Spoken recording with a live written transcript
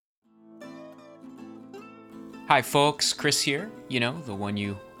Hi folks, Chris here, the one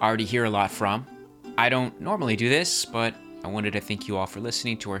you already hear a lot from. I don't normally do this, but I wanted to thank you all for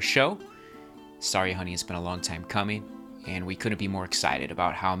listening to our show. Sorry Honey, it's been a long time coming, and we couldn't be more excited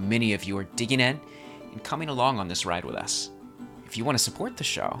about how many of you are digging in and coming along on this ride with us. If you want to support the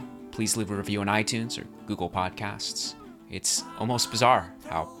show, please leave a review on iTunes or Google Podcasts. It's almost bizarre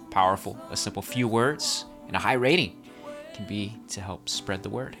how powerful a simple few words and a high rating can be to help spread the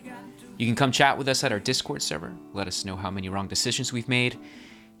word. You can come chat with us at our Discord server. Let us know how many wrong decisions we've made.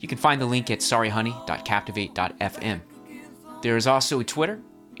 You can find the link at sorryhoney.captivate.fm. There is also a Twitter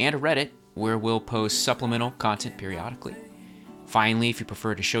and a Reddit where we'll post supplemental content periodically. Finally, if you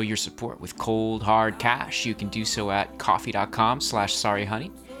prefer to show your support with cold, hard cash, you can do so at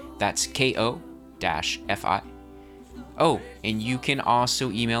coffee.com/sorryhoney. That's KO-FI. Oh, and you can also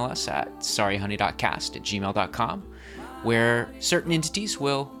email us at sorryhoney.cast@gmail.com, where certain entities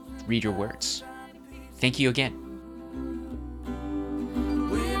will read your words. Thank you again.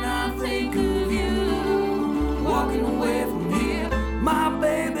 When I think of you walking away from here, my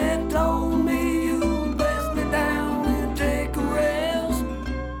baby told me you best lay down and take a rest.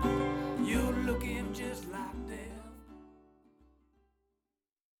 You're looking just like death.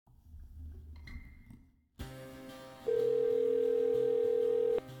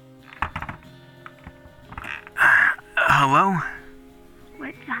 Hello?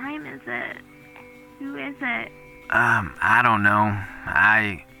 What time is it? Who is it? I don't know.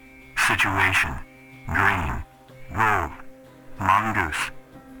 Situation. Green. Road. Mongoose.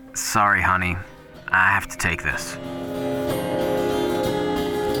 Sorry, honey. I have to take this.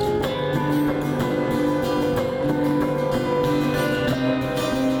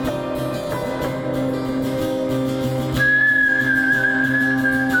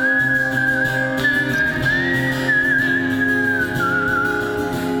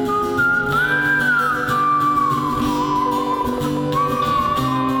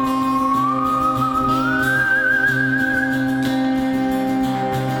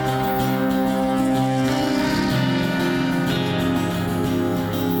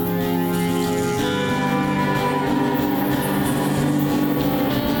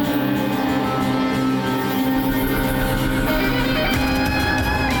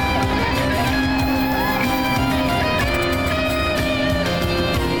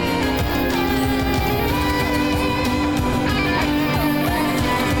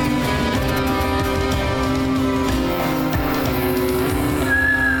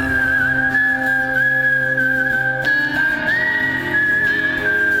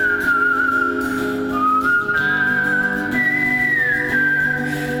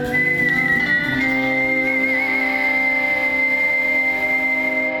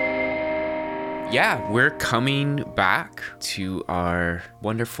 Yeah, we're coming back to our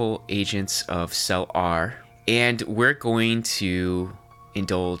wonderful agents of Cell R, and we're going to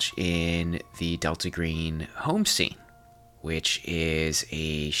indulge in the Delta Green home scene, which is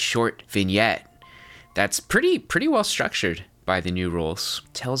a short vignette that's pretty well structured by the new rules.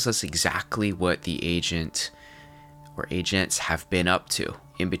 Tells us exactly what the agent or agents have been up to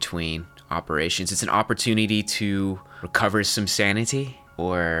in between operations. It's an opportunity to recover some sanity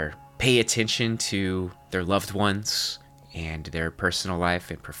or pay attention to their loved ones and their personal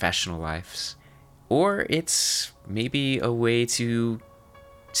life and professional lives. Or it's maybe a way to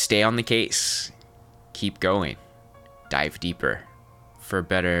stay on the case, keep going, dive deeper, for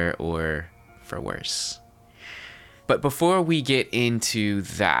better or for worse. But before we get into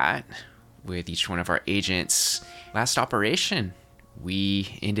that with each one of our agents, last operation,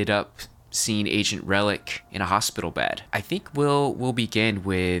 we ended up seeing Agent Relic in a hospital bed. I think we'll begin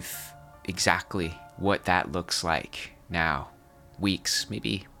with exactly what that looks like now, weeks,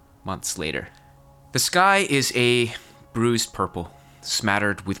 maybe months later. The sky is a bruised purple,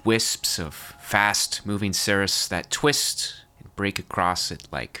 smattered with wisps of fast-moving cirrus that twist and break across it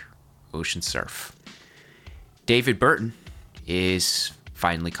like ocean surf. David Burton is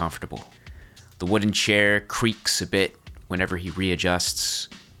finally comfortable. The wooden chair creaks a bit whenever he readjusts,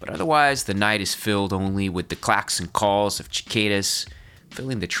 but otherwise the night is filled only with the clacks and calls of cicadas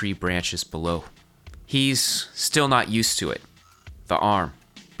filling the tree branches below. He's still not used to it, the arm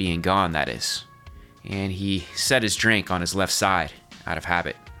being gone, that is, and he set his drink on his left side out of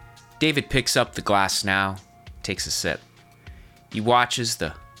habit. David picks up the glass now, takes a sip. He watches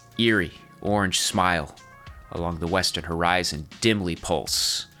the eerie orange smile along the western horizon dimly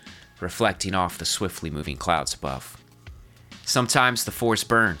pulse, reflecting off the swiftly moving clouds above. Sometimes the force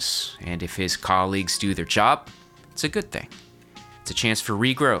burns, and if his colleagues do their job, it's a good thing. It's a chance for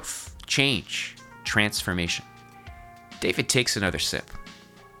regrowth, change, transformation. David takes another sip.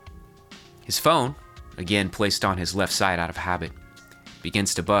 His phone again placed on his left side out of habit,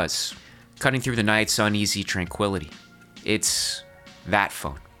 begins to buzz, cutting through the night's uneasy tranquility. It's that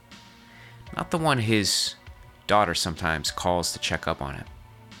phone. Not the one his daughter sometimes calls to check up on him.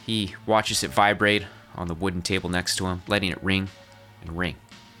 He watches it vibrate on the wooden table next to him, letting it ring and ring.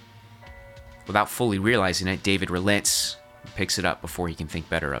 Without fully realizing it, David relents and picks it up before he can think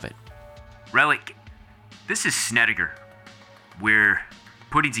better of it. Relic, this is Snedeker. We're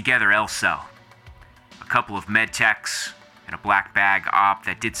putting together L-Cell. A couple of med techs and a black bag op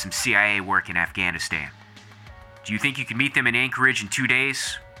that did some CIA work in Afghanistan. Do you think you can meet them in Anchorage in 2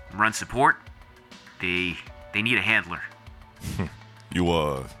 days and run support? They need a handler. You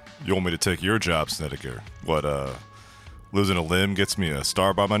want me to take your job, Snedeker? What, losing a limb gets me a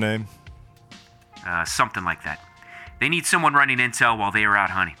star by my name? Something like that. They need someone running intel while they are out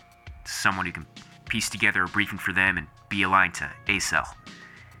hunting. Someone who can piece together a briefing for them and be aligned to A-Cell.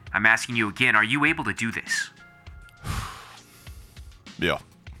 I'm asking you again, are you able to do this? Yeah,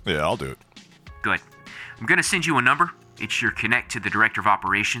 I'll do it. Good. I'm gonna send you a number. It's your connect to the Director of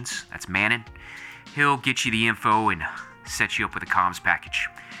Operations. That's Mannon. He'll get you the info and set you up with a comms package.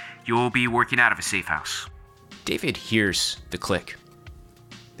 You'll be working out of a safe house. David hears the click.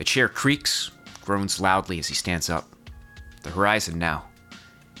 The chair creaks, groans loudly as he stands up. The horizon now.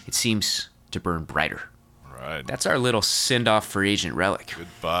 It seems to burn brighter. Right. That's our little send-off for Agent Relic.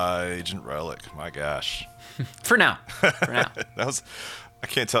 Goodbye, Agent Relic. My gosh. For now. I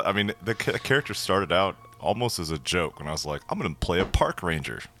can't tell. I mean, the character started out almost as a joke when I was like, I'm going to play a park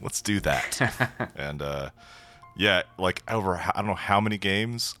ranger. Let's do that. And, yeah, like over, I don't know how many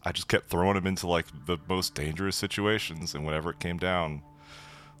games, I just kept throwing him into like the most dangerous situations. And whenever it came down,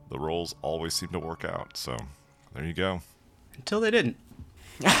 the roles always seemed to work out. So there you go. Until they didn't.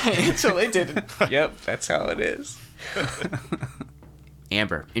 Until they didn't. Yep, that's how it is.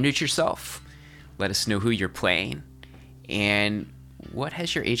 Amber, introduce yourself. Let us know who you're playing. And what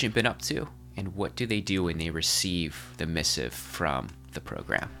has your agent been up to? And what do they do when they receive the missive from the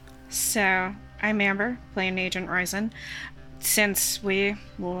program? So, I'm Amber, playing Agent Roizen. Since we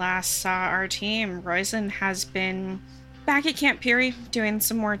last saw our team, Roizen has been back at Camp Peary doing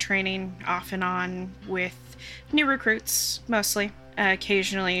some more training off and on with new recruits, mostly.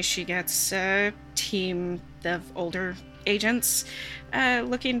 Occasionally, she gets a team of older agents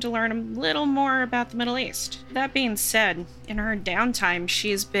looking to learn a little more about the Middle East. That being said, in her downtime,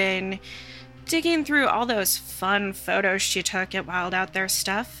 she's been digging through all those fun photos she took at Wild Out There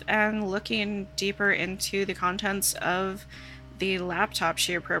stuff and looking deeper into the contents of the laptop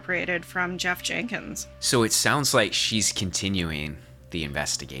she appropriated from Jeff Jenkins. So it sounds like she's continuing the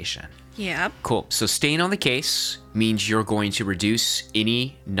investigation. Yep. Cool. So staying on the case means you're going to reduce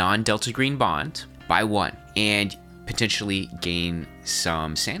any non-Delta Green bond by 1 and potentially gain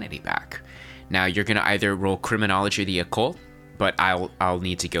some sanity back. Now you're going to either roll Criminology or the Occult, but I'll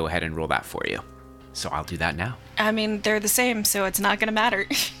need to go ahead and roll that for you. So I'll do that now. I mean, they're the same, so it's not going to matter.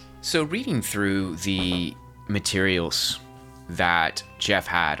 So reading through the materials that Jeff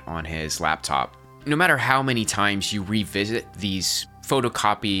had on his laptop, no matter how many times you revisit these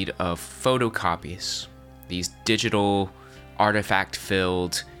photocopied of photocopies, these digital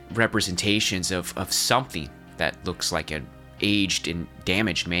artifact-filled representations of something that looks like an aged and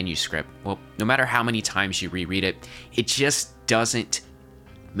damaged manuscript, well, no matter how many times you reread it, it just doesn't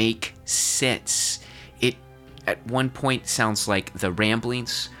make sense. It, at one point, sounds like the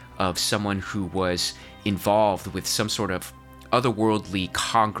ramblings of someone who was involved with some sort of otherworldly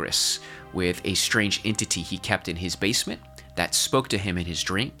congress with a strange entity he kept in his basement that spoke to him in his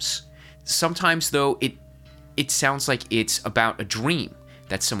dreams. Sometimes, though, it sounds like it's about a dream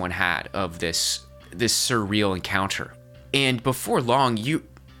that someone had of this surreal encounter. And before long, you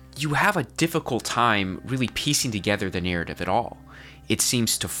have a difficult time really piecing together the narrative at all. It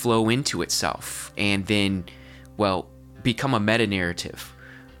seems to flow into itself and then, well, become a meta-narrative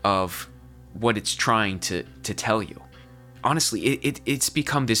of what it's trying to tell you. Honestly, it's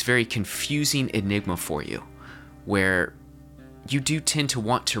become this very confusing enigma for you, where you do tend to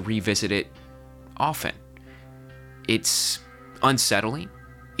want to revisit it often. It's unsettling,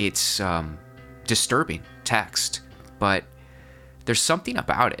 it's disturbing text, but there's something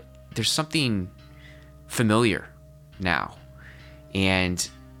about it. There's something familiar now and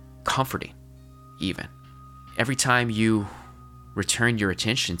comforting, even. Every time you return your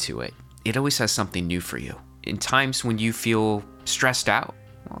attention to it, it always has something new for you. In times when you feel stressed out,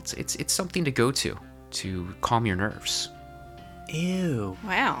 well, it's something to go to calm your nerves. Ew.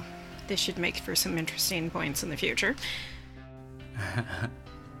 Wow. This should make for some interesting points in the future.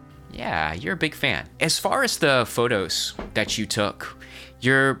 Yeah, you're a big fan. As far as the photos that you took,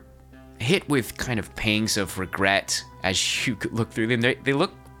 you're hit with kind of pangs of regret as you look through them. They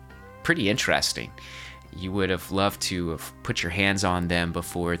look pretty interesting. You would have loved to have put your hands on them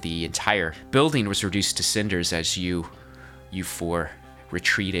before the entire building was reduced to cinders as you four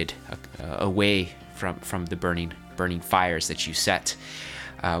retreated away from the burning fires that you set.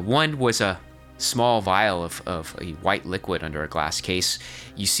 One was a small vial of a white liquid under a glass case.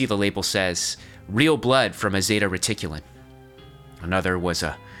 You see the label says, "Real blood from a zeta reticulum." Another was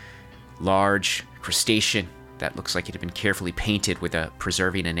a large crustacean that looks like it had been carefully painted with a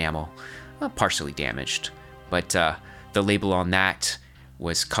preserving enamel, partially damaged. But the label on that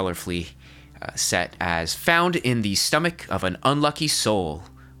was colorfully set as, "Found in the stomach of an unlucky soul.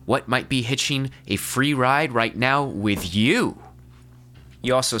 What might be hitching a free ride right now with you?"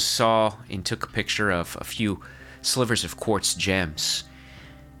 You also saw and took a picture of a few slivers of quartz gems.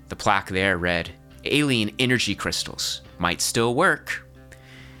 The plaque there read, "Alien energy crystals. Might still work."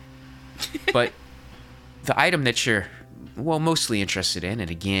 But the item that you're, mostly interested in, and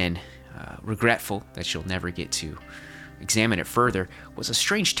again, regretful that you'll never get to examine it further, was a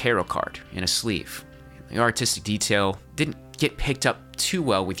strange tarot card in a sleeve. The artistic detail didn't get picked up too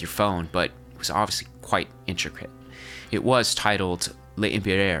well with your phone, but it was obviously quite intricate. It was titled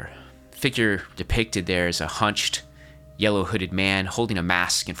L'Empereur. Figure depicted there is a hunched, yellow-hooded man holding a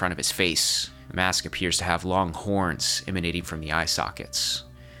mask in front of his face. The mask appears to have long horns emanating from the eye sockets.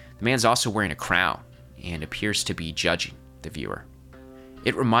 The man's also wearing a crown and appears to be judging the viewer.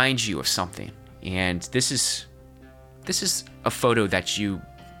 It reminds you of something, and this is a photo that you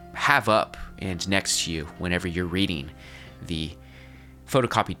have up and next to you whenever you're reading the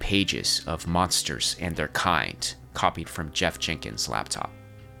photocopied pages of Monsters and Their Kind, copied from Jeff Jenkins' laptop.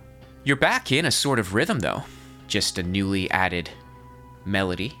 You're back in a sort of rhythm, though. Just a newly added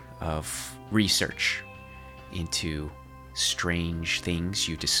melody of research into strange things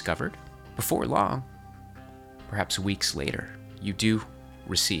you discovered. Before long, perhaps weeks later, you do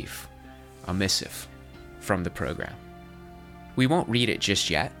receive a missive from the program. We won't read it just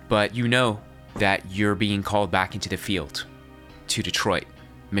yet, but you know that you're being called back into the field to Detroit,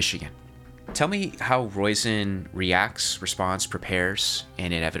 Michigan. Tell me how Roizen reacts, responds, prepares,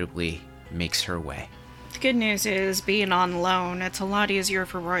 and inevitably makes her way. The good news is, being on loan, it's a lot easier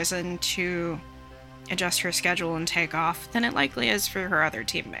for Roizen to adjust her schedule and take off than it likely is for her other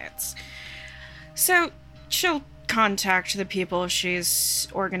teammates. So she'll contact the people she's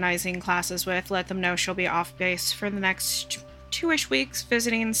organizing classes with, let them know she'll be off base for the next 2-ish weeks,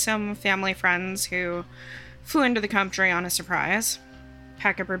 visiting some family friends who flew into the country on a surprise.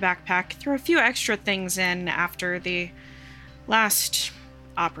 Pack up her backpack, throw a few extra things in after the last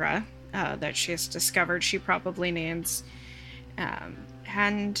opera that she's discovered she probably needs,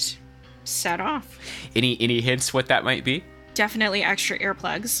 and set off. Any hints what that might be? Definitely extra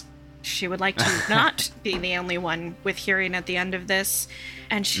earplugs. She would like to not be the only one with hearing at the end of this,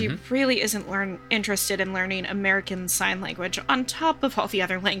 and she really isn't interested in learning American Sign Language on top of all the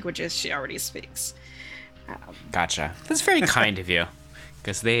other languages she already speaks. Gotcha. That's very kind of you,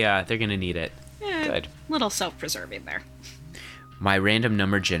 because they're gonna need it. Good. Little self-preserving there. My random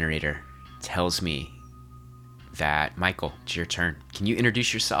number generator tells me that, Michael, it's your turn. Can you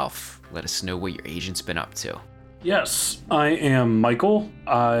introduce yourself? Let us know what your agent's been up to. Yes, I am Michael.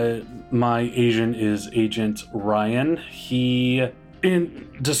 My agent is Agent Ryan. He, in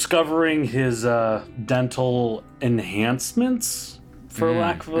discovering his dental enhancements, for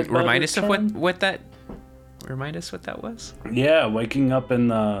lack of a better term. Remind us what that was? Yeah, waking up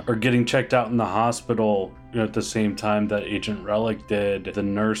or getting checked out in the hospital at the same time that Agent Relic did. The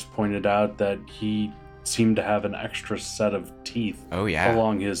nurse pointed out that he seemed to have an extra set of teeth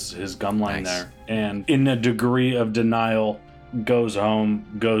along his gum line there. And in a degree of denial, goes home,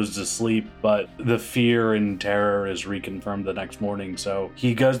 goes to sleep, but the fear and terror is reconfirmed the next morning. So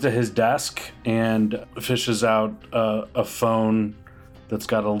he goes to his desk and fishes out a phone that's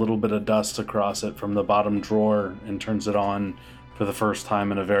got a little bit of dust across it from the bottom drawer and turns it on for the first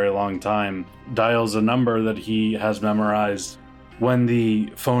time in a very long time. Dials a number that he has memorized. When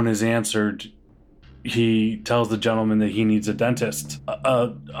the phone is answered, he tells the gentleman that he needs a dentist.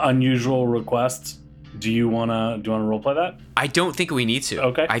 Unusual request. Do you wanna roleplay that? I don't think we need to.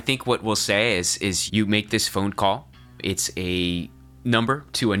 Okay. I think what we'll say is you make this phone call. It's a number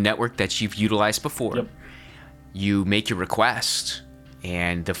to a network that you've utilized before. Yep. You make your request,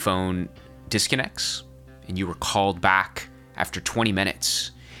 and the phone disconnects, and you are called back after 20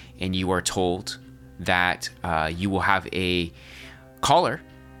 minutes, and you are told that you will have a caller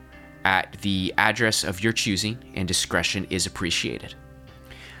at the address of your choosing, and discretion is appreciated.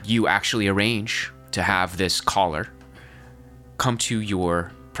 You actually arrange to have this caller come to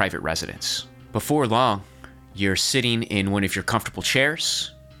your private residence. Before long, you're sitting in one of your comfortable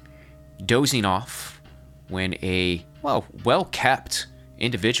chairs, dozing off, when a, well-kept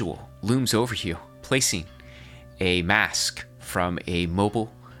individual looms over you, placing a mask from a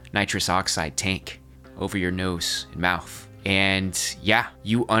mobile nitrous oxide tank over your nose and mouth. And yeah,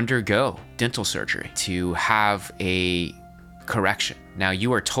 you undergo dental surgery to have a correction. Now,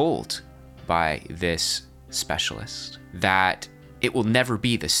 you are told by this specialist that it will never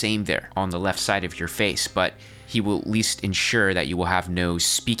be the same there on the left side of your face, but he will at least ensure that you will have no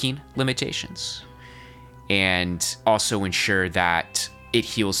speaking limitations and also ensure that it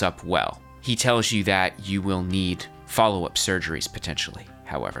heals up well. He tells you that you will need follow-up surgeries potentially,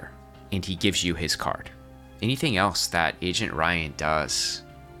 however, and he gives you his card. Anything else that Agent Ryan does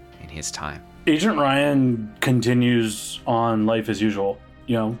in his time? Agent Ryan continues on life as usual.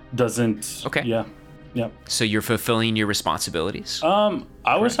 Doesn't. Okay. Yeah. Yep. So you're fulfilling your responsibilities?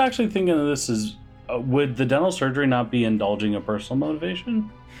 I was actually thinking of this as, would the dental surgery not be indulging a personal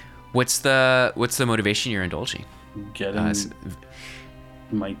motivation? What's the motivation you're indulging? Getting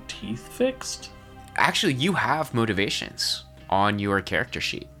my teeth fixed? Actually, you have motivations on your character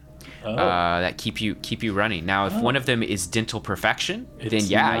sheet. That keep you running. Now, if one of them is dental perfection, then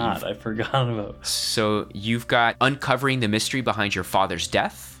yeah, I forgot about it. So you've got uncovering the mystery behind your father's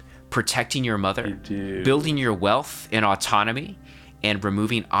death, protecting your mother, building your wealth and autonomy, and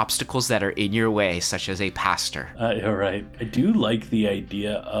removing obstacles that are in your way, such as a pastor. You're right. I do like the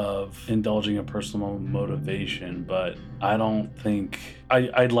idea of indulging a personal motivation, but I don't think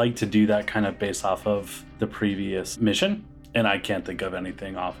I'd like to do that kind of based off of the previous mission. And I can't think of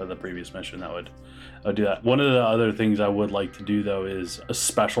anything off of the previous mission that would do that. One of the other things I would like to do, though, is a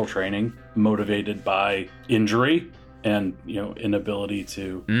special training motivated by injury and, inability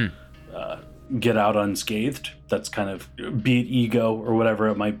to get out unscathed. That's kind of, be it ego or whatever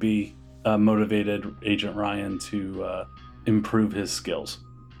it might be, motivated Agent Ryan to improve his skills.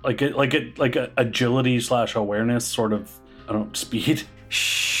 Like agility / awareness, sort of, speed.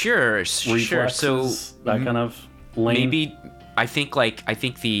 Sure. Reflexes, So that kind of lane. Maybe I think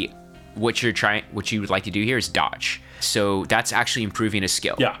what you would like to do here is dodge. So that's actually improving a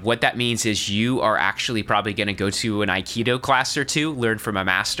skill. Yeah. What that means is you are actually probably going to go to an Aikido class or two, learn from a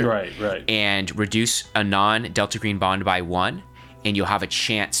master. Right. And reduce a non-Delta Green bond by 1, and you'll have a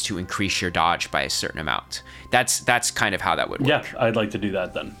chance to increase your dodge by a certain amount. That's kind of how that would work. Yeah, I'd like to do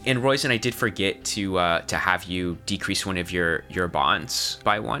that then. And Royzen, I did forget to have you decrease one of your bonds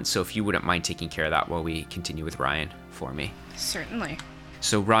by 1. So if you wouldn't mind taking care of that while we continue with Ryan for me. Certainly.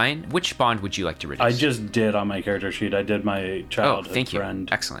 So Ryan, which bond would you like to reduce? I just did on my character sheet. I did my childhood thank you. friend.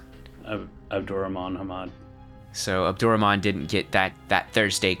 Excellent. Abdurrahman Hamad. So Abdurrahman didn't get that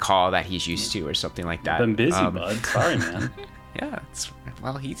Thursday call that he's used to or something like that. Been busy, bud. Sorry, man. Yeah,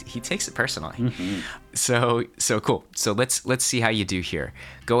 he takes it personally. Mm-hmm. So cool. So let's see how you do here.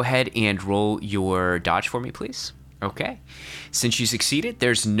 Go ahead and roll your dodge for me, please. Okay. Since you succeeded,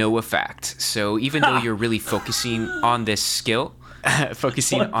 there's no effect. So even though you're really focusing on this skill, and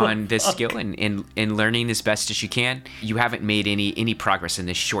learning as best as you can, you haven't made any progress in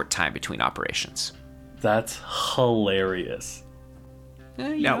this short time between operations. That's hilarious.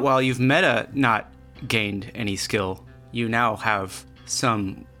 Now, while you've not gained any skill, you now have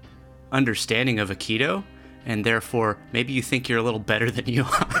some understanding of Aikido, and therefore maybe you think you're a little better than you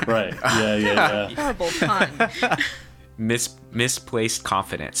are. Right. Yeah. Horrible pun. Misplaced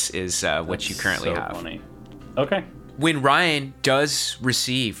confidence is what you currently have. Funny. Okay. When Ryan does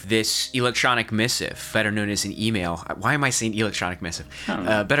receive this electronic missive, better known as an email, why am I saying electronic missive?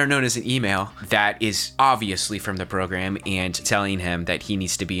 Better known as an email that is obviously from the program and telling him that he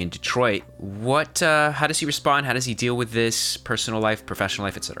needs to be in Detroit, how does he respond? How does he deal with this personal life, professional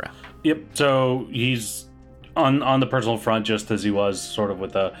life, etc.? Yep. So he's on the personal front, just as he was sort of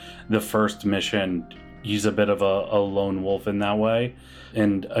with the first mission. He's a bit of a lone wolf in that way.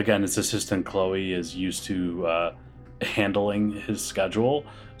 And again, his assistant Chloe is used to handling his schedule,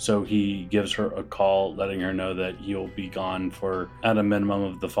 so he gives her a call letting her know that he'll be gone for at a minimum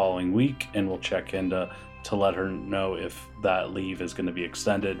of the following week, and we'll check in to let her know if that leave is going to be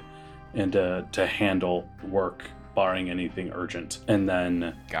extended and to handle work barring anything urgent. And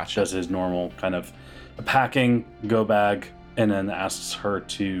then does his normal kind of packing, go bag, and then asks her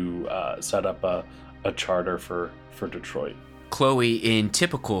to set up a charter for Detroit. Chloe, in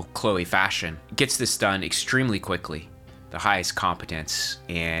typical Chloe fashion, gets this done extremely quickly, the highest competence,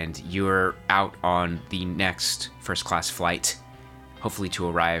 and you're out on the next first-class flight, hopefully to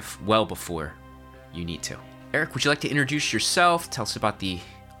arrive well before you need to. Eric, would you like to introduce yourself? Tell us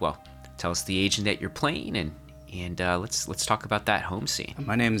the agent that you're playing and and let's talk about that home scene.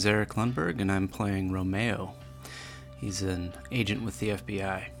 My name's Eric Lundberg, and I'm playing Romeo. He's an agent with the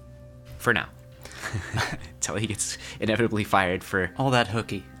FBI. For now. Until he gets inevitably fired for... All that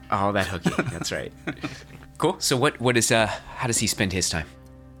hooky. That's right. Cool. So how does he spend his time?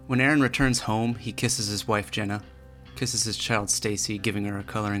 When Aaron returns home, he kisses his wife, Jenna, kisses his child, Stacy, giving her a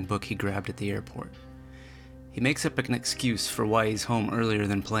coloring book he grabbed at the airport. He makes up an excuse for why he's home earlier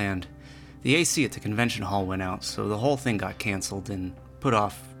than planned. The AC at the convention hall went out, so the whole thing got canceled and put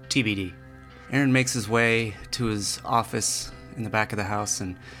off TBD. Aaron makes his way to his office in the back of the house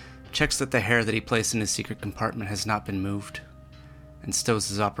and checks that the hair that he placed in his secret compartment has not been moved, and stows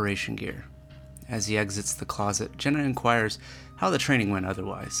his operation gear. As he exits the closet, Jenna inquires how the training went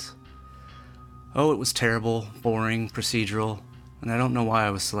otherwise. Oh, it was terrible, boring, procedural, and I don't know why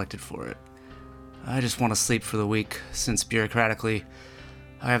I was selected for it. I just want to sleep for the week, since bureaucratically,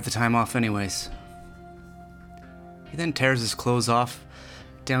 I have the time off anyways. He then tears his clothes off,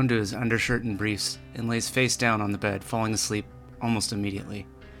 down to his undershirt and briefs, and lays face down on the bed, falling asleep almost immediately.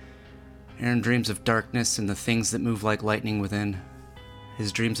 Aaron dreams of darkness and the things that move like lightning within.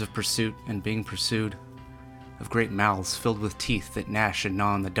 His dreams of pursuit and being pursued, of great mouths filled with teeth that gnash and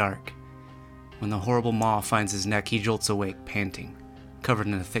gnaw in the dark. When the horrible maw finds his neck, he jolts awake, panting, covered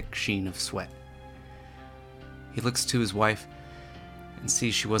in a thick sheen of sweat. He looks to his wife and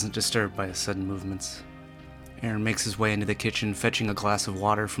sees she wasn't disturbed by his sudden movements. Aaron makes his way into the kitchen, fetching a glass of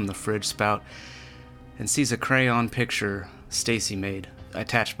water from the fridge spout, and sees a crayon picture Stacy made,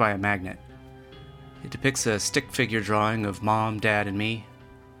 attached by a magnet. It depicts a stick figure drawing of Mom, Dad, and me,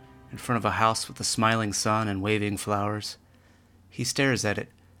 in front of a house with a smiling sun and waving flowers. He stares at it,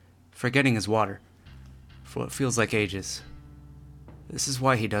 forgetting his water, for what feels like ages. This is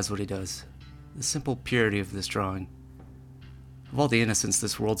why he does what he does. The simple purity of this drawing. Of all the innocence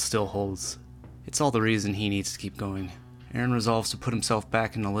this world still holds, it's all the reason he needs to keep going. Aaron resolves to put himself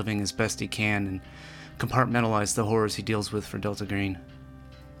back into living as best he can and compartmentalize the horrors he deals with for Delta Green.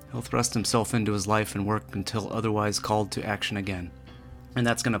 He'll thrust himself into his life and work until otherwise called to action again. And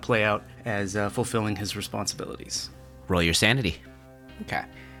that's going to play out as fulfilling his responsibilities. Roll your sanity. Okay.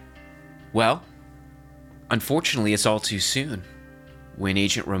 Well, unfortunately, it's all too soon when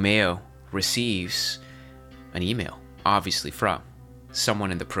Agent Romeo receives an email, obviously from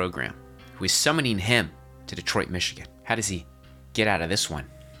someone in the program, who is summoning him to Detroit, Michigan. How does he get out of this one?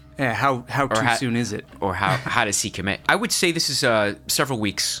 Yeah, how too soon is it? Or how does he commit? I would say this is several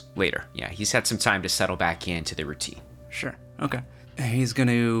weeks later. Yeah, he's had some time to settle back into the routine. Sure. Okay. He's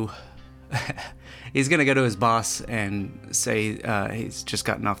gonna go to his boss and say he's just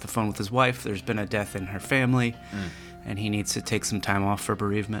gotten off the phone with his wife. There's been a death in her family, and he needs to take some time off for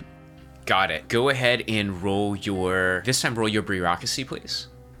bereavement. Got it. Go ahead and roll your bureaucracy, please.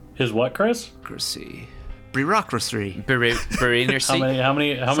 His what, Chris? Bureaucracy. Bureaucracy. How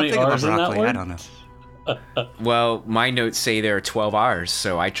many R's in that word? I don't know. Well, my notes say there are 12 R's,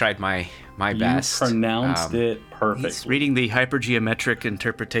 so I tried my best. You pronounced it perfectly. He's reading the hypergeometric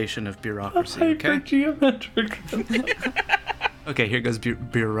interpretation of bureaucracy, okay? Hypergeometric. Okay, here goes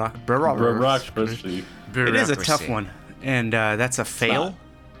bureaucracy. Bureaucracy. It is a tough one, and that's a fail.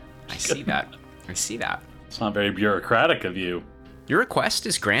 I see that. It's not very bureaucratic of you. Your request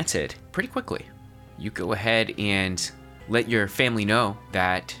is granted pretty quickly. You go ahead and let your family know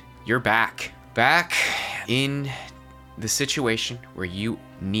that you're back in the situation where you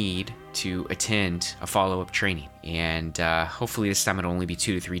need to attend a follow-up training. And hopefully this time it'll only be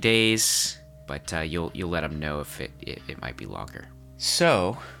 2 to 3 days, but you'll let them know if it might be longer.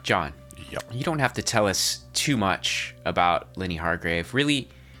 So, John, You don't have to tell us too much about Lenny Hargrave. Really,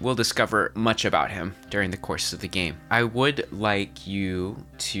 we'll discover much about him during the course of the game. I would like you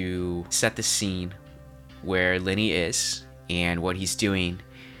to set the scene where Lenny is and what he's doing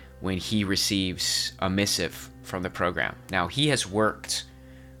when he receives a missive from the program. Now, he has worked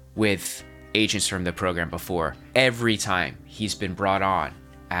with agents from the program before. Every time he's been brought on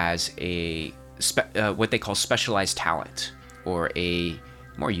as a what they call specialized talent, or a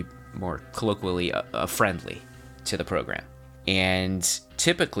more colloquially a friendly to the program. And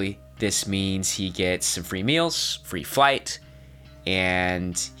typically this means he gets some free meals, free flight,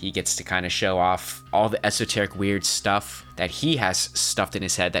 and he gets to kind of show off all the esoteric weird stuff that he has stuffed in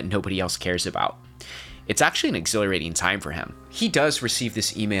his head that nobody else cares about. It's actually an exhilarating time for him. He does receive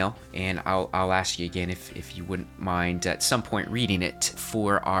this email, and I'll ask you again if you wouldn't mind at some point reading it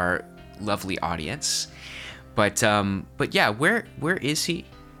for our lovely audience. But yeah, where is he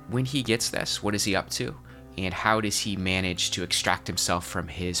when he gets this? What is he up to? And how does he manage to extract himself from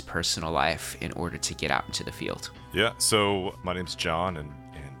his personal life in order to get out into the field? Yeah, so my name's John, and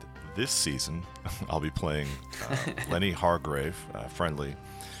this season, I'll be playing Lenny Hargrave, friendly.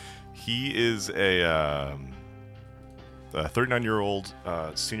 He is a 39-year-old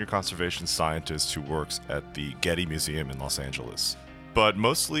senior conservation scientist who works at the Getty Museum in Los Angeles. But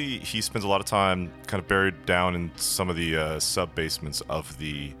mostly he spends a lot of time kind of buried down in some of the sub-basements of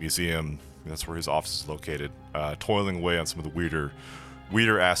the museum. That's where his office is located, toiling away on some of the weirder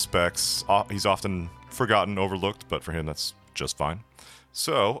aspects. He's often forgotten, overlooked, but for him that's just fine.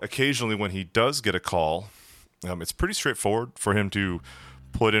 So occasionally when he does get a call, it's pretty straightforward for him to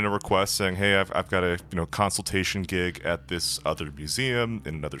put in a request saying, hey, I've got a consultation gig at this other museum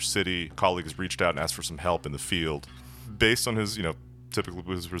in another city. A colleague has reached out and asked for some help in the field. Based on his, typically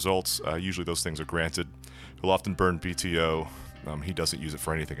his results, usually those things are granted. He'll often burn BTO. He doesn't use it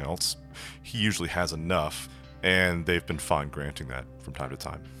for anything else. He usually has enough, and they've been fine granting that from time to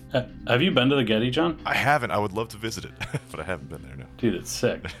time. Have you been to the Getty, John? I haven't. I would love to visit it, but I haven't been there, no. Dude, it's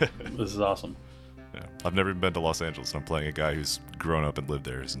sick. This is awesome. Yeah. I've never even been to Los Angeles, and I'm playing a guy who's grown up and lived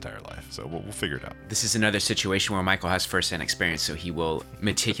there his entire life. So we'll figure it out. This is another situation where Michael has first-hand experience, so he will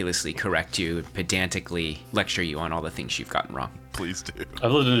meticulously correct you, pedantically lecture you on all the things you've gotten wrong. Please do.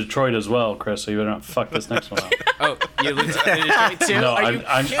 I've lived in Detroit as well, Chris, so you better not fuck this next one up. Oh, you lived in Detroit too? No,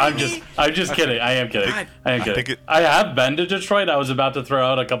 I'm just kidding. I am kidding. I am kidding. I have been to Detroit. I was about to throw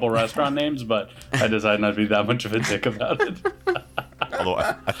out a couple restaurant names, but I decided not to be that much of a dick about it. Although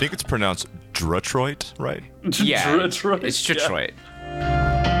I think it's pronounced Detroit, right? Yeah, Detroit. it's Detroit.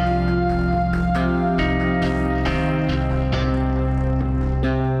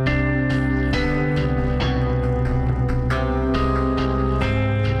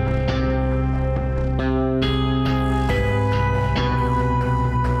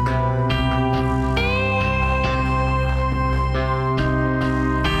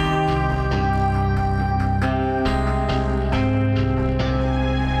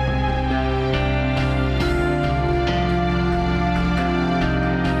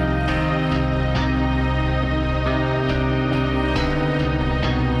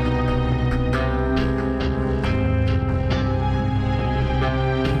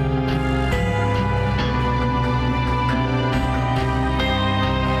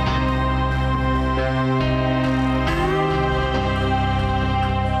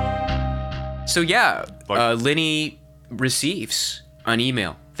 So yeah, Lenny receives an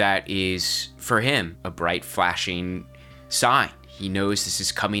email that is, for him, a bright flashing sign. He knows this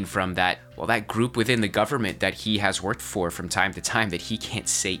is coming from that group within the government that he has worked for from time to time that he can't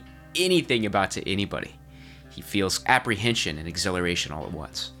say anything about to anybody. He feels apprehension and exhilaration all at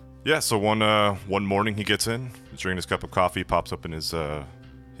once. Yeah, so one morning he gets in, he's drinking his cup of coffee, pops up in his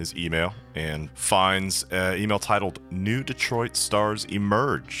email and finds an email titled "New Detroit Stars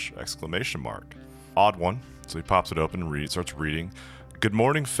Emerge!" ! Odd one. So he pops it open and starts reading. Good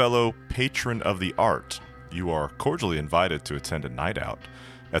morning, fellow patron of the art. You are cordially invited to attend a night out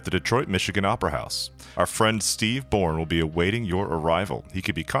at the Detroit, Michigan Opera House. Our friend Steve Bourne will be awaiting your arrival. He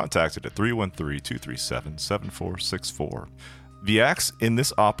can be contacted at 313-237-7464. The acts in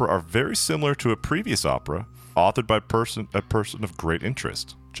this opera are very similar to a previous opera authored by a person of great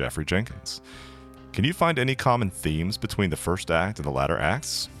interest, Jeffrey Jenkins. Can you find any common themes between the first act and the latter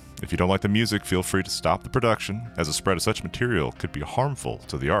acts? If you don't like the music, feel free to stop the production, as a spread of such material could be harmful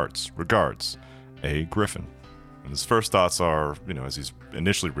to the arts. Regards, A. Griffin. And his first thoughts are, as he's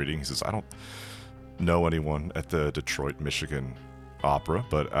initially reading, he says, I don't know anyone at the Detroit, Michigan Opera,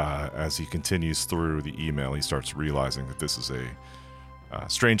 but as he continues through the email, he starts realizing that this is a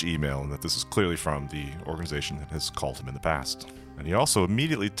strange email and that this is clearly from the organization that has called him in the past. And he also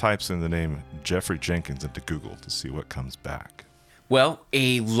immediately types in the name Jeffrey Jenkins into Google to see what comes back. Well,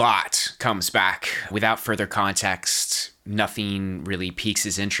 a lot comes back. Without further context, nothing really piques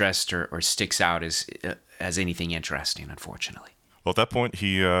his interest or sticks out as anything interesting, unfortunately. Well, at that point,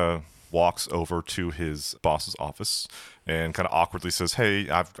 he walks over to his boss's office and kind of awkwardly says, "Hey,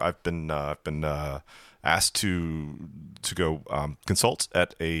 I've been asked to go consult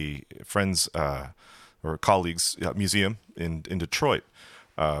at a friend's or colleague's museum in Detroit.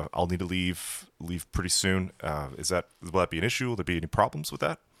 I'll need to leave pretty soon. Will that be an issue? Will there be any problems with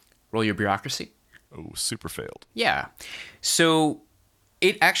that?" Roll your bureaucracy. Oh, super failed. Yeah. So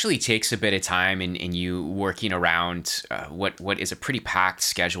it actually takes a bit of time in you working around what is a pretty packed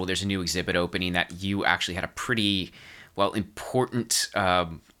schedule. There's a new exhibit opening that you actually had a pretty, important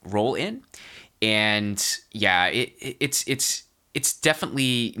role in. And yeah, it's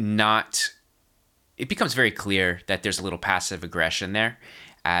definitely not... It becomes very clear that there's a little passive aggression there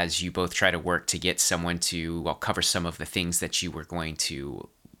as you both try to work to get someone to cover some of the things that you were going to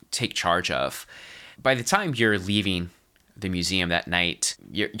take charge of. By the time you're leaving the museum that night,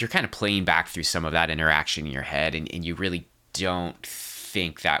 you're kind of playing back through some of that interaction in your head, and you really don't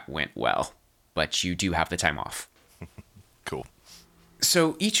think that went well, but you do have the time off. Cool.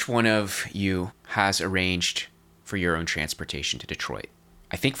 So each one of you has arranged for your own transportation to Detroit.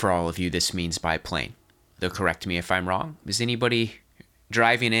 I think for all of you, this means by plane. Though correct me if I'm wrong. Is anybody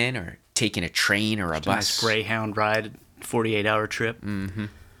driving in or taking a train or a bus? A nice Greyhound ride, 48-hour trip. Mm-hmm.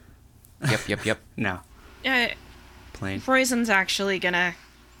 Yep. No. Plane. Roizen's actually gonna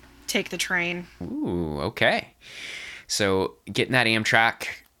take the train. Ooh, okay. So getting that Amtrak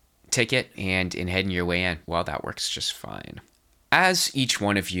ticket and heading your way in. Well, that works just fine. As each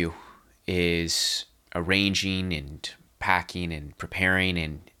one of you is arranging and packing and preparing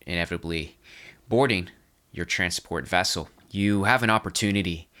and inevitably boarding your transport vessel, you have an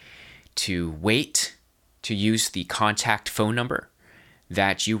opportunity to wait to use the contact phone number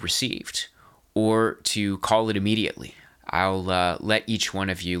that you received or to call it immediately. I'll let each one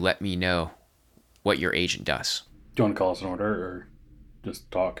of you let me know what your agent does. Do you want to call us an order or just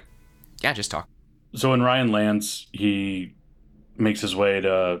talk? Yeah, just talk. So when Ryan lands, he makes his way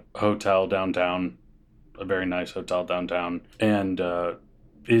to a hotel downtown, a very nice hotel downtown, and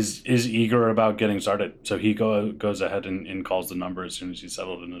is eager about getting started. So he goes ahead and calls the number as soon as he's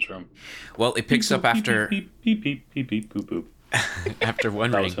settled in his room. Well, it picks up after beep beep beep beep beep boop boop. After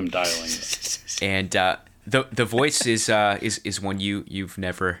one That ring. was him dialing. And the voice is one you've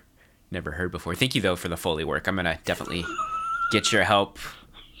never heard before. Thank you though for the Foley work. I'm gonna definitely get your help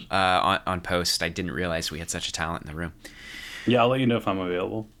on post. I didn't realize we had such a talent in the room. Yeah, I'll let you know if I'm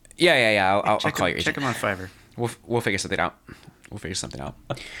available. Yeah. I'll call your agent. Check him on Fiverr. We'll figure something out.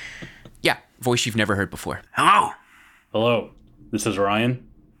 Yeah, voice you've never heard before. Hello? Hello, this is Ryan.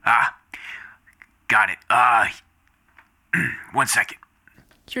 Got it. 1 second.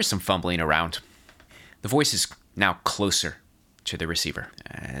 Here's some fumbling around. The voice is now closer to the receiver,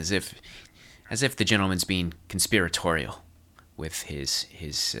 as if the gentleman's being conspiratorial with his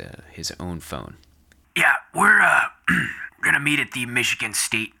own phone. Yeah, we're gonna meet at the Michigan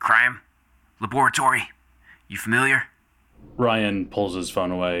State Crime Laboratory. You familiar? Ryan pulls his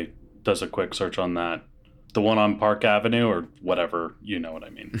phone away, does a quick search on that. The one on Park Avenue or whatever, you know what I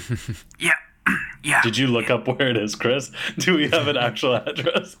mean. Yeah. Yeah. Did you look up where it is, Chris? Do we have an actual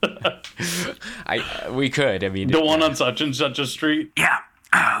address? We could. I mean, the one on such and such a street? Yeah.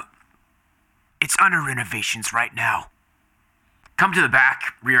 It's under renovations right now. Come to the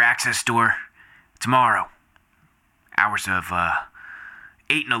back, rear access door, tomorrow. Hours of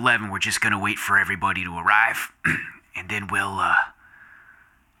 8 and 11, we're just gonna wait for everybody to arrive, and then we'll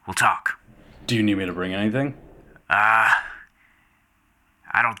talk. Do you need me to bring anything?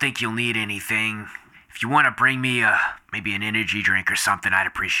 I don't think you'll need anything. If you want to bring me maybe an energy drink or something, I'd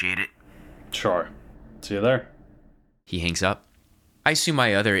appreciate it. Sure. See you there. He hangs up. I assume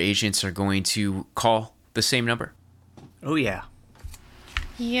my other agents are going to call the same number. Oh, yeah.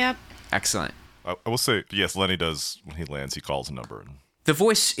 Yep. Excellent. I will say, yes, Lenny does, when he lands, he calls a number. The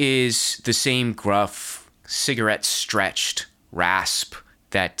voice is the same gruff, cigarette-stretched rasp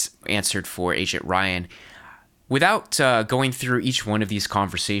that answered for Agent Ryan. Without going through each one of these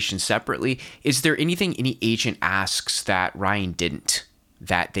conversations separately, is there anything any agent asks that Ryan didn't,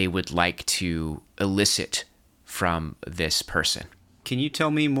 that they would like to elicit from this person? Can you tell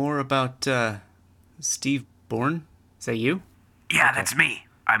me more about Steve Bourne? Is that you? Yeah, Okay. That's me.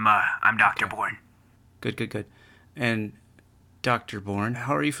 I'm Dr. Bourne. Good. And Dr. Bourne,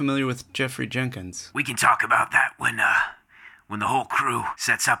 how are you familiar with Jeffrey Jenkins? We can talk about that when the whole crew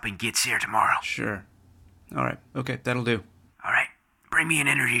sets up and gets here tomorrow. Sure. All right. Okay, that'll do. All right. Bring me an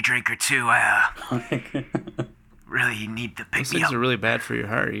energy drink or two. I really need to pick Those me things up. are really bad for your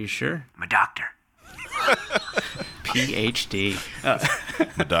heart. Are you sure? I'm a doctor. PhD.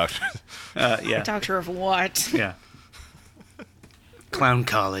 The doctor. Yeah. Doctor of what? Yeah. Clown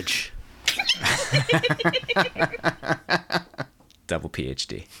college. Double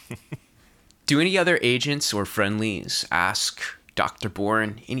PhD. Do any other agents or friendlies ask Dr.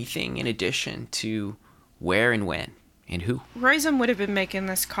 Bourne anything in addition to where and when and who? Roizen would have been making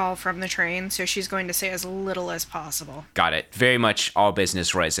this call from the train, so she's going to say as little as possible. Got it. Very much all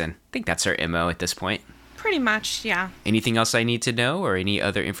business, Roizen. I think that's her MO at this point. Pretty much, yeah. Anything else I need to know or any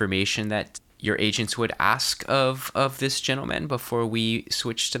other information that your agents would ask of this gentleman before we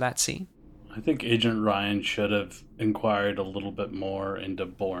switch to that scene? I think Agent Ryan should have inquired a little bit more into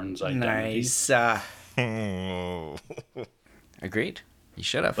Bourne's identity. Nice. Oh. Agreed. You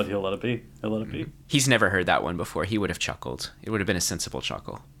should have. But he'll let it be. He's never heard that one before. He would have chuckled. It would have been a sensible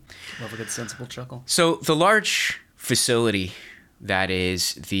chuckle. Love a good sensible chuckle. So the large facility that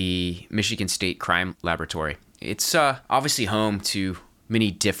is the Michigan State Crime Laboratory It's obviously home to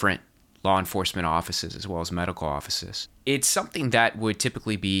many different law enforcement offices as well as medical offices. It's something that would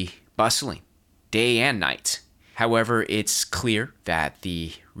typically be bustling day and night. However, it's clear that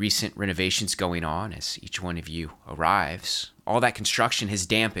the recent renovations going on as each one of you arrives, all that construction has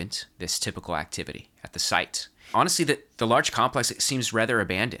dampened this typical activity at the site. Honestly, the large complex, it seems rather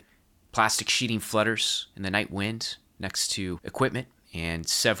abandoned. Plastic sheeting flutters in the night wind next to equipment and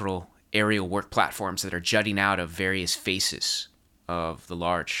several aerial work platforms that are jutting out of various faces of the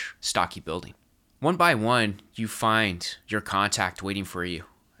large, stocky building. One by one, you find your contact waiting for you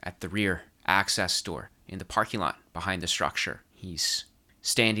at the rear access door in the parking lot behind the structure. He's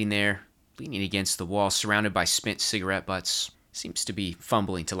standing there, leaning against the wall, surrounded by spent cigarette butts. Seems to be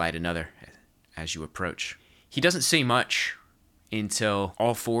fumbling to light another as you approach. He doesn't say much until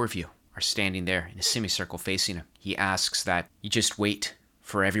all four of you are standing there in a semicircle facing him. He asks that you just wait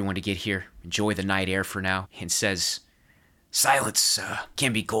for everyone to get here, enjoy the night air for now, and says, "Silence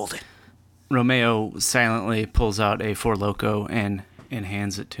can be golden." Romeo silently pulls out a Four Loko and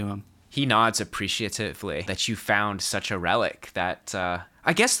hands it to him. He nods appreciatively that you found such a relic that,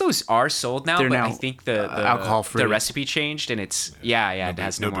 I guess those are sold now, They're but now, I think the alcohol-free. The recipe changed and it's, it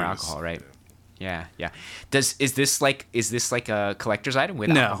has no more booze. alcohol, right? Yeah. Is this like a collector's item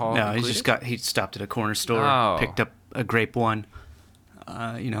with alcohol? No, included? he stopped at a corner store, picked up a grape one,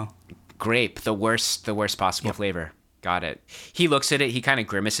 Grape, the worst possible flavor. Got it. He looks at it, he kind of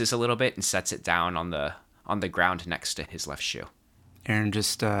grimaces a little bit and sets it down on the ground next to his left shoe. Aaron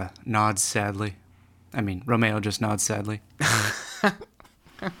just nods sadly. Romeo just nods sadly.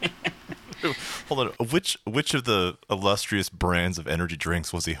 Hold on. Which of the illustrious brands of energy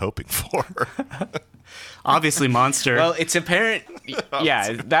drinks was he hoping for? Obviously Monster. Well, it's apparent.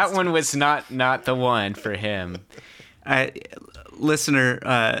 Yeah, that one was not the one for him.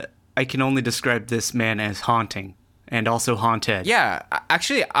 Listener, I can only describe this man as haunting and also haunted. Yeah,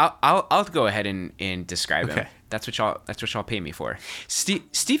 actually, I'll go ahead and describe him. Okay. That's what y'all pay me for.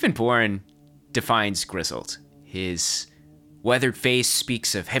 Stephen Bourne defines grizzled. His weathered face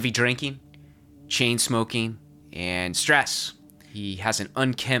speaks of heavy drinking, chain smoking, and stress. He has an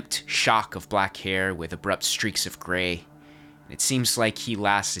unkempt shock of black hair with abrupt streaks of gray. It seems like he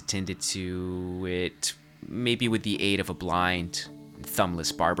last attended to it maybe with the aid of a blind and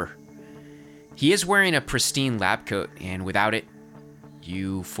thumbless barber. He is wearing a pristine lab coat, and without it,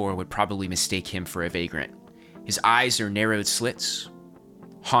 you four would probably mistake him for a vagrant. His eyes are narrowed slits.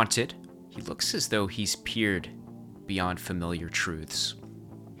 Haunted, he looks as though he's peered beyond familiar truths.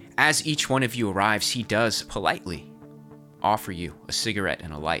 As each one of you arrives, he does politely offer you a cigarette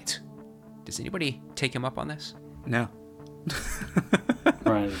and a light. Does anybody take him up on this? No.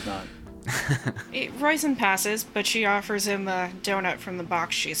 Brian is not. Roisin passes, but she offers him a donut from the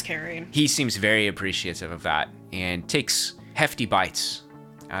box she's carrying. He seems very appreciative of that and takes hefty bites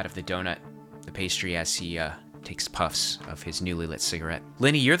out of the donut, the pastry, as he takes puffs of his newly lit cigarette.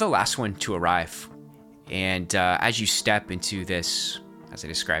 Lenny, you're the last one to arrive. And as you step into this, as I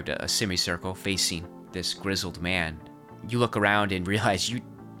described, a semicircle facing this grizzled man, you look around and realize you,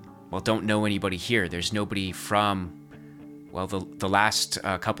 don't know anybody here. There's nobody from, the last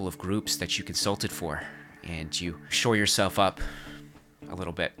couple of groups that you consulted for. And you shore yourself up a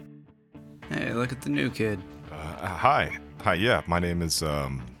little bit. Hey, look at the new kid. Hi, yeah, my name's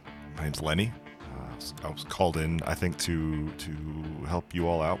Lenny. I was called in, I think, to help you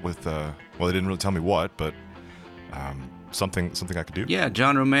all out with, they didn't really tell me what, but something I could do. Yeah,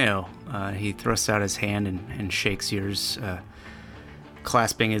 John Romeo. He thrusts out his hand and shakes yours,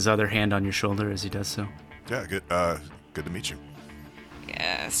 clasping his other hand on your shoulder as he does so. Yeah, good to meet you.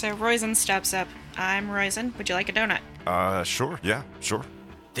 Yeah, so Roisin steps up. I'm Roisin. Would you like a donut? Sure, yeah, sure.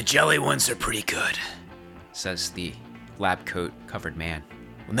 The jelly ones are pretty good, says the lab coat covered man.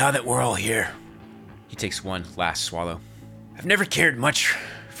 Well, now that we're all here, he takes one last swallow. I've never cared much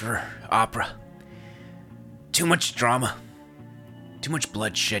for opera. Too much drama. Too much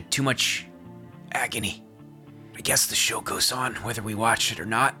bloodshed. Too much agony. I guess the show goes on whether we watch it or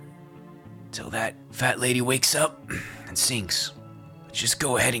not. Till that fat lady wakes up and sings. Let's just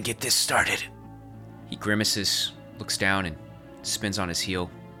go ahead and get this started. He grimaces, looks down and spins on his heel,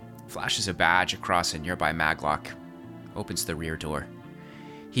 flashes a badge across a nearby maglock, opens the rear door.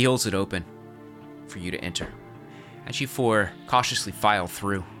 He holds it open for you to enter. As you four cautiously file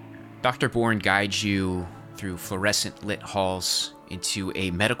through, Dr. Bourne guides you through fluorescent lit halls into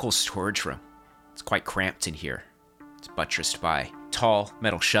a medical storage room. It's quite cramped in here. It's buttressed by tall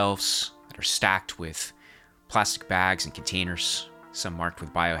metal shelves that are stacked with plastic bags and containers, some marked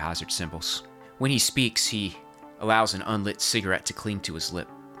with biohazard symbols. When he speaks, he allows an unlit cigarette to cling to his lip.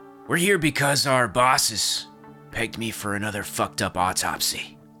 We're here because our bosses pegged me for another fucked up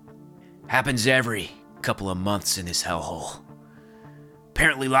autopsy. Happens every couple of months in this hellhole.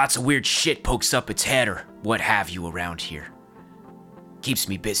 Apparently lots of weird shit pokes up its head or what have you around here. Keeps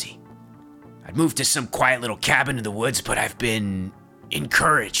me busy. I'd moved to some quiet little cabin in the woods, but I've been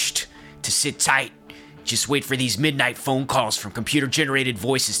encouraged to sit tight. Just wait for these midnight phone calls from computer-generated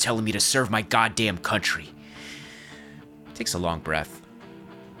voices telling me to serve my goddamn country. Takes a long breath.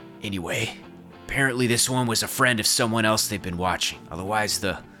 Anyway, apparently this one was a friend of someone else they've been watching. Otherwise,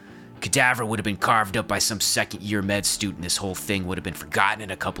 the cadaver would have been carved up by some second-year med student. This whole thing would have been forgotten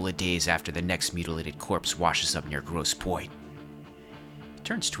in a couple of days after the next mutilated corpse washes up near Grosse Pointe. He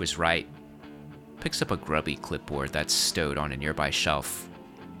turns to his right, picks up a grubby clipboard that's stowed on a nearby shelf.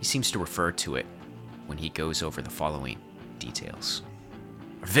 He seems to refer to it when he goes over the following details.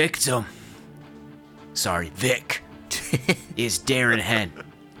 Our victim, Vic, is Darren Henn,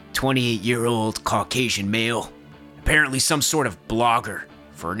 28-year-old Caucasian male, apparently some sort of blogger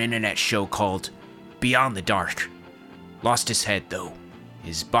for an internet show called Beyond the Dark. Lost his head, though.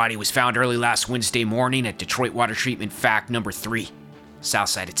 His body was found early last Wednesday morning at Detroit Water Treatment Fact number 3, south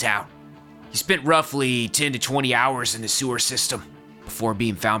side of town. He spent roughly 10 to 20 hours in the sewer system before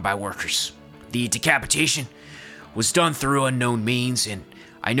being found by workers. The decapitation was done through unknown means, and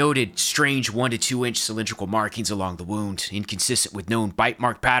I noted strange 1 to 2 inch cylindrical markings along the wound, inconsistent with known bite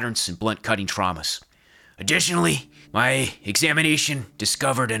mark patterns and blunt cutting traumas. Additionally, my examination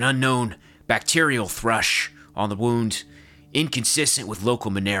discovered an unknown bacterial thrush on the wound, inconsistent with local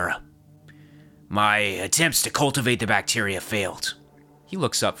Monera. My attempts to cultivate the bacteria failed. He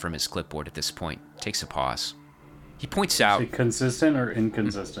looks up from his clipboard at this point, takes a pause. He points out... Is it consistent or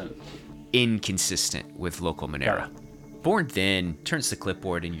inconsistent? Inconsistent with local Monera. Bourne then turns the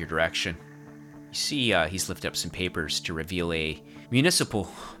clipboard in your direction. You see he's lifted up some papers to reveal a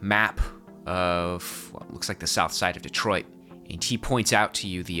municipal map of what looks like the south side of Detroit, and he points out to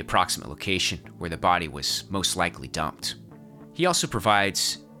you the approximate location where the body was most likely dumped. He also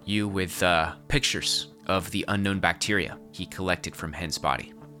provides you with pictures of the unknown bacteria he collected from Henn's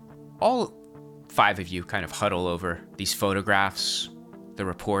body. All 5 of you kind of huddle over these photographs, the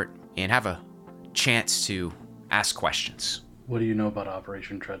report, and have a chance to ask questions. What do you know about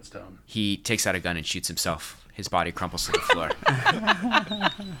Operation Treadstone? He takes out a gun and shoots himself. His body crumples to the floor.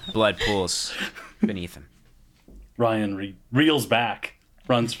 Blood pools beneath him. Ryan reels back,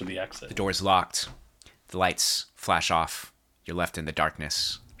 runs for the exit. The door's locked. The lights flash off. You're left in the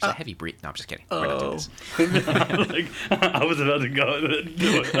darkness. There's a heavy breathe. No, I'm just kidding. We're not doing this. I was about to go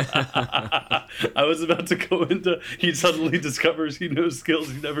into it. I was about to go into. He suddenly discovers he knows skills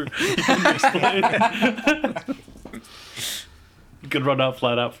he never explained. He could run out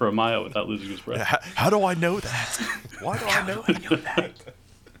flat out for a mile without losing his breath. How do I know that? Why do I know that?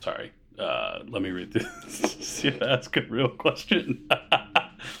 Sorry. Let me read this. See if I ask a real question.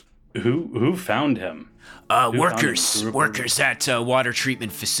 Who found him? Workers at water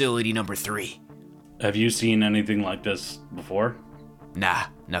treatment facility number 3. Have you seen anything like this before? Nah,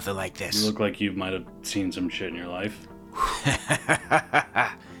 nothing like this. You look like you might have seen some shit in your life.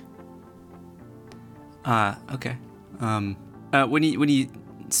 Okay. When you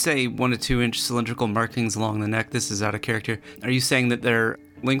say 1 to 2 inch cylindrical markings along the neck, this is out of character. Are you saying that they're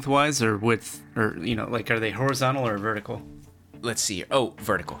lengthwise or width, or are they horizontal or vertical? Let's see here. Oh,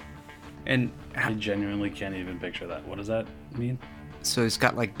 vertical. And I genuinely can't even picture that. What does that mean? So he's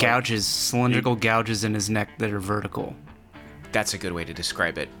got like gouges, cylindrical gouges in his neck that are vertical. That's a good way to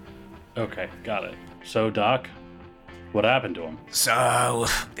describe it. Okay, got it. So, Doc, what happened to him? So,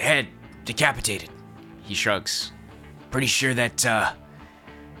 head decapitated. He shrugs. Pretty sure that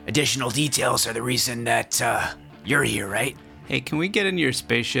additional details are the reason that you're here, right? Hey, can we get into your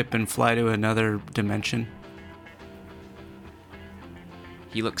spaceship and fly to another dimension?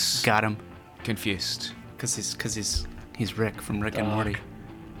 He looks got him confused. Cause he's Rick from Rick and Morty.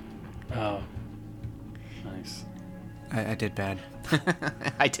 Oh, nice. I did bad.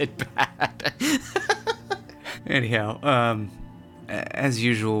 I did bad. Anyhow, as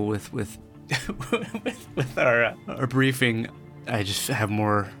usual with our briefing, I just have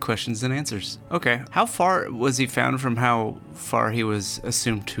more questions than answers. Okay, how far was he found from how far he was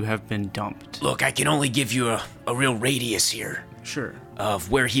assumed to have been dumped? Look, I can only give you a real radius here. Sure.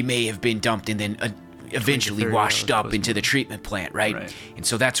 Of where he may have been dumped and then eventually washed up into the treatment plant, right? And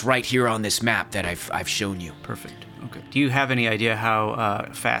so that's right here on this map that I've shown you. Perfect. Okay. Do you have any idea how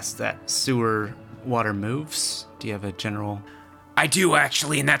fast that sewer water moves? Do you have a general... I do,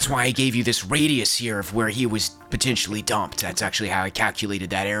 actually, and that's why I gave you this radius here of where he was potentially dumped. That's actually how I calculated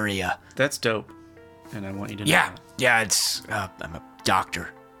that area. That's dope. And I want you to know. Yeah, it's... I'm a doctor.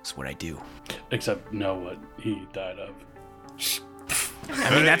 It's what I do. Except know what he died of.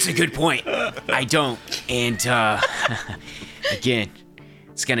 I mean, that's a good point. I don't. And, again,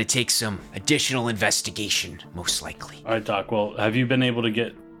 it's gonna take some additional investigation, most likely. All right, Doc. Well, have you been able to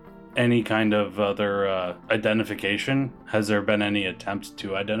get any kind of other identification? Has there been any attempt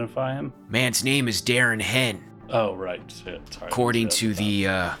to identify him? Man's name is Darren Henn. Oh, right. Sorry, according to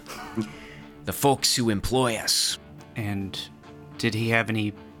the folks who employ us. And did he have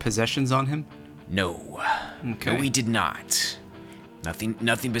any possessions on him? No. Okay. No, he did not.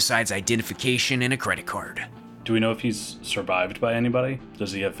 Nothing besides identification and a credit card. Do we know if he's survived by anybody?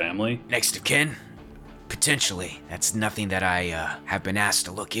 Does he have family? Next of kin? Potentially. That's nothing that I have been asked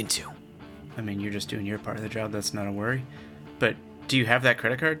to look into. I mean, you're just doing your part of the job. That's not a worry. But do you have that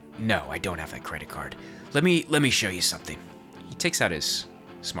credit card? No, I don't have that credit card. Let me show you something. He takes out his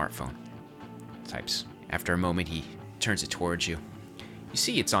smartphone. Types. After a moment, he turns it towards you. You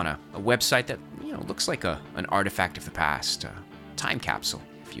see it's on a website that, looks like an artifact of the past. A time capsule,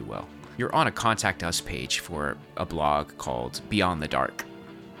 if you will. You're on a Contact Us page for a blog called Beyond the Dark.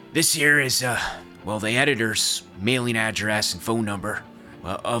 This here is, the editor's mailing address and phone number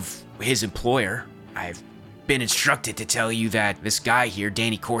of his employer. I've been instructed to tell you that this guy here,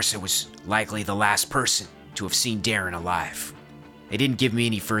 Danny Corsa, was likely the last person to have seen Darren alive. They didn't give me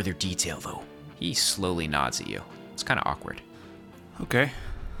any further detail, though. He slowly nods at you. It's kind of awkward. Okay.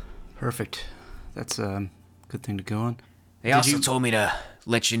 Perfect. That's a good thing to go on. They also told me to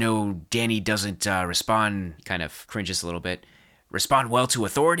let you know Danny doesn't respond, kind of cringes a little bit, respond well to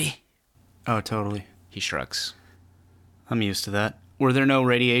authority. Oh, totally. He shrugs. I'm used to that. Were there no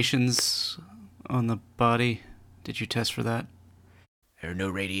radiations on the body? Did you test for that? There are no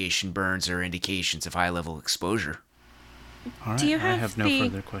radiation burns or indications of high-level exposure. All right, Do you I have no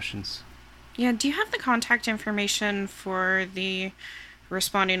further questions. Yeah, do you have the contact information for the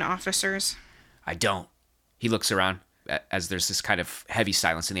responding officers? I don't. He looks around as there's this kind of heavy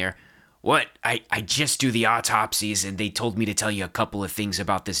silence in the air. What? I just do the autopsies, and they told me to tell you a couple of things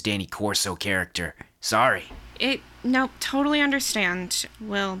about this Danny Corso character. Sorry. Nope, totally understand.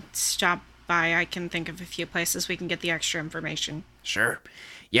 We'll stop by. I can think of a few places we can get the extra information. Sure.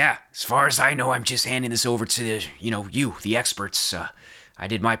 Yeah, as far as I know, I'm just handing this over to you, the experts. I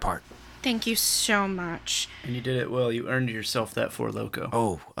did my part. Thank you so much. And you did it well. You earned yourself that 4 Loco.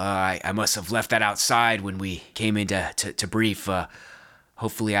 Oh, I must have left that outside when we came in to brief.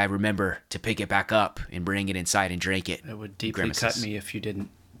 Hopefully I remember to pick it back up and bring it inside and drink it. It would deeply cut me if you didn't.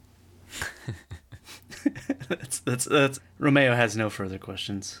 That's Romeo has no further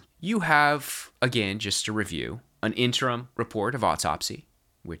questions. You have, again, just to review, an interim report of autopsy,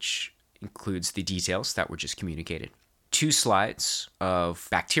 which includes the details that were just communicated, 2 slides of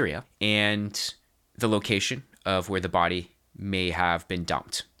bacteria, and the location of where the body may have been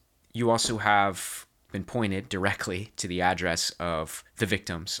dumped. You also have been pointed directly to the address of the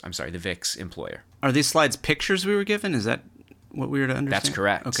Vic's employer. Are these slides pictures we were given? Is that what we were to understand? That's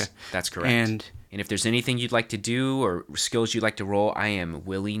correct. Okay. That's correct. And if there's anything you'd like to do or skills you'd like to roll, I am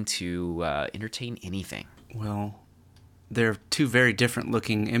willing to entertain anything. Well, they're 2 very different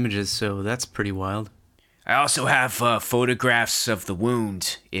looking images, so that's pretty wild. I also have photographs of the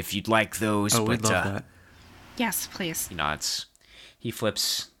wound, if you'd like those. Oh, we'd love that. Yes, please. He nods. He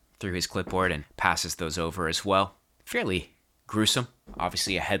flips through his clipboard and passes those over as well. Fairly gruesome.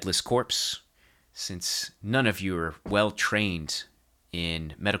 Obviously a headless corpse, since none of you are well trained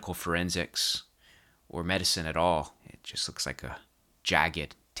in medical forensics or medicine at all. It just looks like a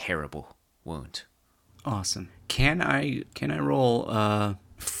jagged, terrible wound. Awesome. Can I roll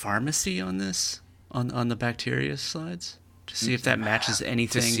pharmacy on this? On the bacteria slides? To see if that matches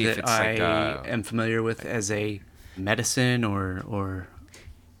anything that I am familiar with as a medicine or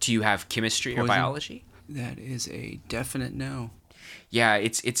Do you have chemistry poison? Or biology? That is a definite no. Yeah,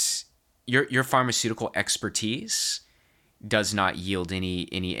 it's your pharmaceutical expertise does not yield any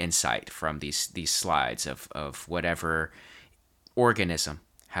insight from these slides of whatever organism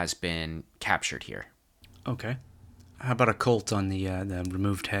has been captured here. Okay. How about a cult on the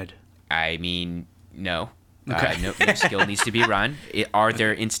removed head? I mean, no. Okay. No skill needs to be run. Are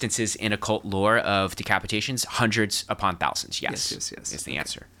there instances in occult lore of decapitations? Hundreds upon thousands. Yes. Is the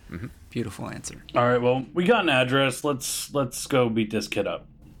answer. Mm-hmm. Beautiful answer. All right. Well, we got an address. Let's go beat this kid up.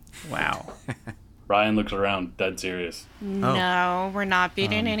 Wow. Ryan looks around, dead serious. No, we're not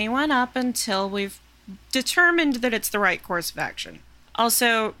beating anyone up until we've determined that it's the right course of action.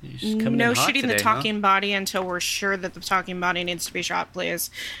 Also, no shooting the talking body until we're sure that the talking body needs to be shot, please.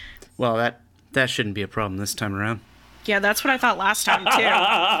 Well, that shouldn't be a problem this time around. Yeah, that's what I thought last time,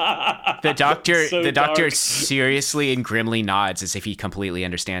 too. The doctor, So the doctor dark. seriously and grimly nods as if he completely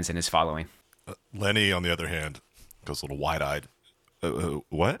understands and is following. Lenny, on the other hand, goes a little wide-eyed.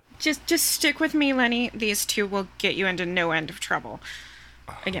 What? Just stick with me, Lenny. These two will get you into no end of trouble.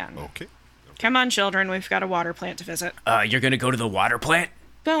 Again. Okay. Come on, children. We've got a water plant to visit. You're gonna go to the water plant?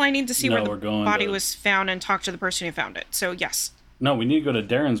 Well, I need to see No, where we're the going body to- was found and talk to the person who found it. So, yes. No, we need to go to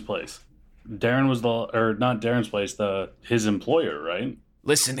Darren's place. Darren was not Darren's place, his employer, right?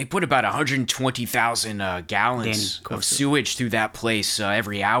 Listen, they put about 120,000 gallons Danny, of sewage through that place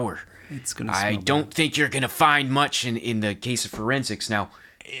every hour. It's gonna. I smell don't bad. think you're gonna find much in the case of forensics. Now,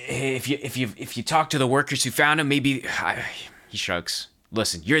 if you talk to the workers who found him, maybe he shrugs.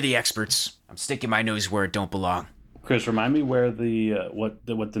 Listen, you're the experts. I'm sticking my nose where it don't belong. Chris, remind me where what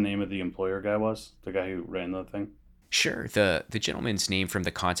the name of the employer guy was, the guy who ran the thing. Sure, the gentleman's name from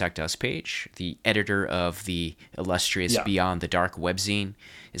the Contact Us page, the editor of the illustrious Yeah. Beyond the Dark webzine,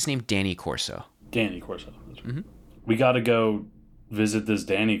 is named Danny Corso. Danny Corso. We got to go visit this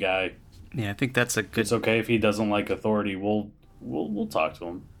Danny guy. Yeah, I think that's a good. It's okay if he doesn't like authority. We'll talk to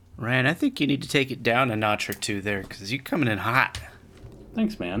him. Ryan, I think you need to take it down a notch or two there, because you're coming in hot.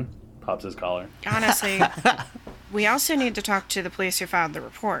 Thanks, man. Pops his collar. Honestly, we also need to talk to the police who filed the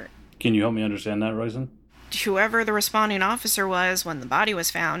report. Can you help me understand that, Roisin? Whoever the responding officer was when the body was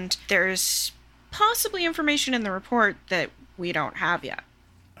found, there's possibly information in the report that we don't have yet.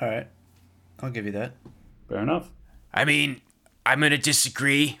 All right, I'll give you that. Fair enough. I mean, I'm gonna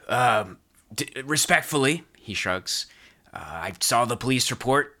disagree. Respectfully, he shrugs. I saw the police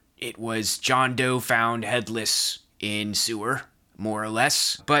report. It was John Doe found headless in sewer, more or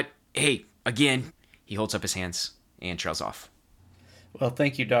less. But hey, again, he holds up his hands and trails off. Well,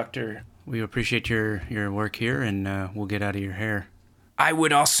 thank you, Doctor. We appreciate your work here, and we'll get out of your hair. I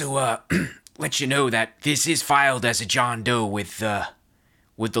would also let you know that this is filed as a John Doe with the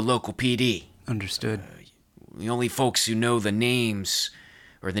local PD. Understood. The only folks who know the names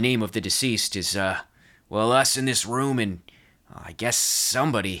or the name of the deceased is us in this room and I guess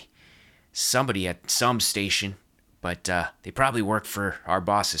somebody at some station, but they probably work for our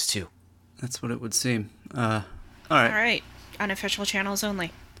bosses too. That's what it would seem. All right. All right, unofficial channels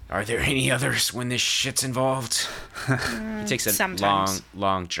only. Are there any others when this shit's involved? He takes a sometimes.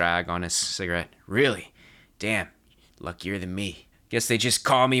 long drag on his cigarette. Really? Damn, luckier than me. Guess they just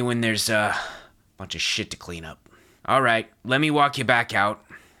call me when there's a bunch of shit to clean up. All right, let me walk you back out.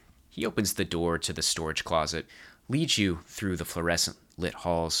 He opens the door to the storage closet, leads you through the fluorescent lit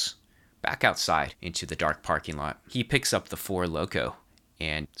halls, back outside into the dark parking lot. He picks up the Four Loko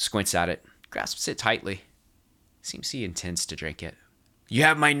and squints at it, grasps it tightly. Seems he intends to drink it. You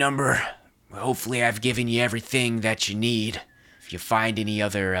have my number. Hopefully I've given you everything that you need. If you find any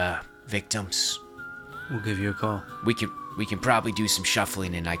other victims, We'll give you a call. we can probably do some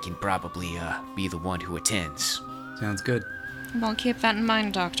shuffling and I can probably be the one who attends. Sounds good. Well, keep that in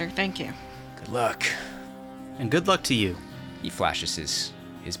mind, Doctor. Thank you. Good luck. And good luck to you. He flashes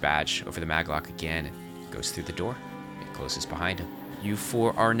his badge over the maglock again and goes through the door. It closes behind him. You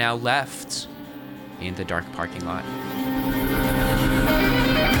four are now left in the dark parking lot.